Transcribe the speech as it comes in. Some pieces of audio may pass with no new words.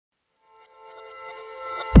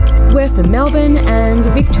We're for Melbourne and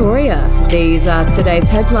Victoria. These are today's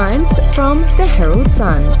headlines from the Herald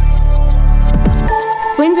Sun.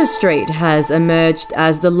 Flinders Street has emerged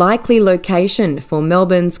as the likely location for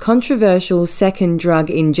Melbourne's controversial second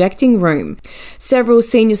drug injecting room. Several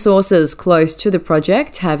senior sources close to the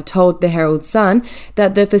project have told the Herald Sun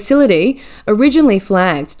that the facility, originally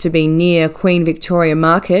flagged to be near Queen Victoria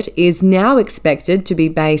Market, is now expected to be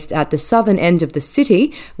based at the southern end of the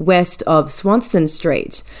city, west of Swanston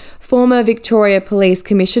Street. Former Victoria Police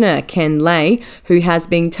Commissioner Ken Lay, who has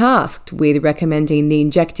been tasked with recommending the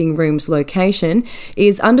injecting room's location,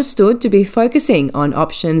 is understood to be focusing on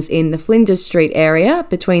options in the Flinders Street area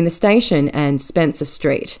between the station and Spencer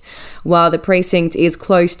Street. While the precinct is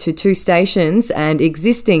close to two stations and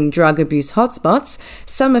existing drug abuse hotspots,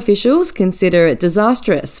 some officials consider it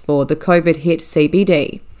disastrous for the COVID-hit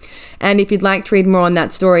CBD. And if you'd like to read more on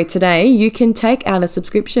that story today, you can take out a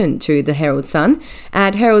subscription to the Herald Sun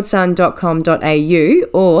at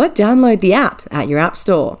heraldsun.com.au or download the app at your app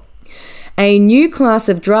store. A new class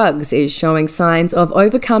of drugs is showing signs of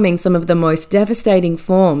overcoming some of the most devastating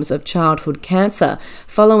forms of childhood cancer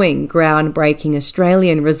following groundbreaking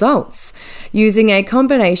Australian results. Using a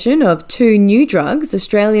combination of two new drugs,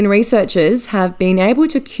 Australian researchers have been able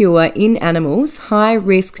to cure in animals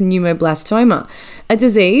high-risk pneumoblastoma, a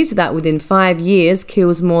disease that within 5 years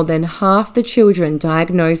kills more than half the children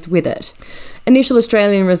diagnosed with it. Initial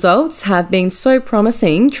Australian results have been so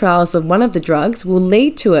promising, trials of one of the drugs will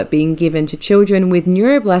lead to it being given to children with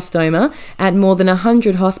neuroblastoma at more than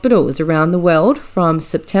 100 hospitals around the world from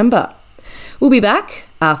September. We'll be back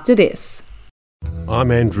after this.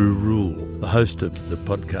 I'm Andrew Rule, the host of the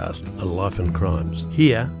podcast A Life and Crimes.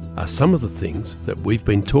 Here are some of the things that we've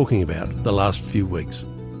been talking about the last few weeks.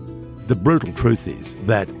 The brutal truth is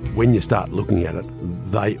that when you start looking at it,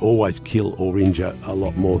 they always kill or injure a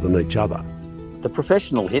lot more than each other. The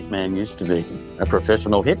professional hitman used to be a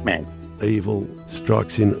professional hitman. Evil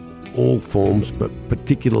strikes in all forms, but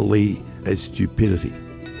particularly as stupidity.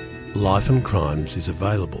 Life and Crimes is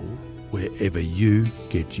available wherever you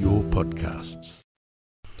get your podcasts.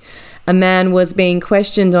 A man was being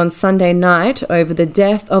questioned on Sunday night over the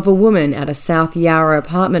death of a woman at a South Yarra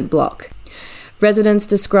apartment block. Residents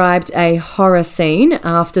described a horror scene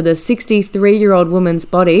after the 63-year-old woman's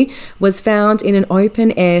body was found in an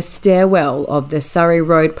open-air stairwell of the Surrey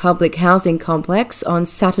Road public housing complex on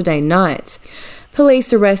Saturday night.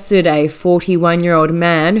 Police arrested a 41-year-old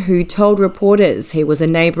man who told reporters he was a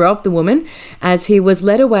neighbour of the woman as he was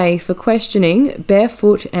led away for questioning,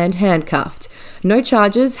 barefoot and handcuffed. No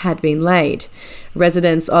charges had been laid.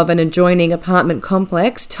 Residents of an adjoining apartment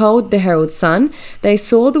complex told the Herald Sun they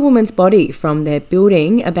saw the woman's body from their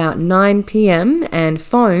building about 9 p.m. and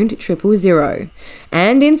phoned 000.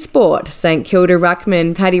 And in sport, St Kilda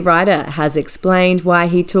ruckman Paddy Ryder has explained why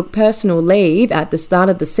he took personal leave at the start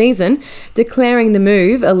of the season, declaring the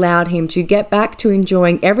move allowed him to get back to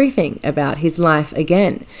enjoying everything about his life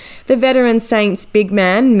again. The veteran Saints big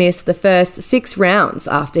man missed the first 6 rounds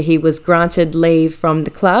after he was granted leave from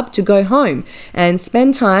the club to go home and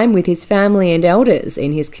spend time with his family and elders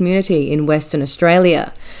in his community in Western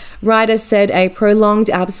Australia. Ryder said a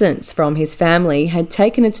prolonged absence from his family had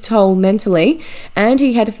taken its toll mentally and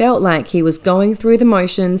he had felt like he was going through the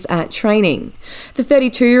motions at training. The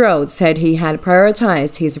 32-year-old said he had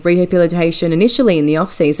prioritised his rehabilitation initially in the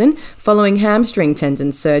off-season following hamstring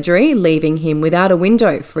tendon surgery, leaving him without a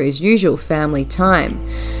window for his usual family time.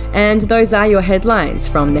 And those are your headlines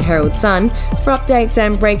from the Herald Sun. For updates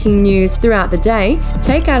and breaking news throughout the day,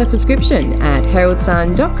 take out a subscription at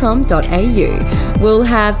heraldsun.com.au. We'll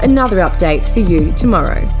have another update for you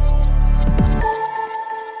tomorrow.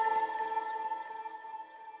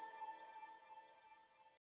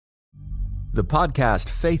 The podcast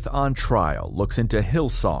Faith on Trial looks into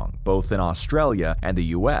Hillsong, both in Australia and the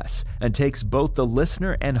US, and takes both the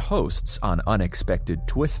listener and hosts on unexpected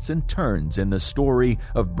twists and turns in the story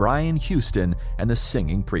of Brian Houston and the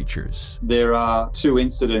Singing Preachers. There are 2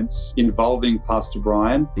 incidents involving Pastor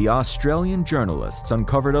Brian. The Australian journalists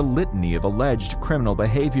uncovered a litany of alleged criminal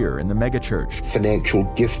behaviour in the megachurch. Financial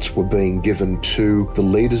gifts were being given to the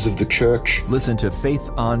leaders of the church. Listen to Faith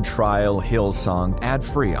on Trial Hillsong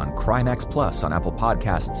ad-free on Crimex Plus on Apple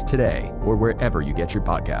Podcasts today or wherever you get your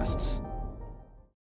podcasts.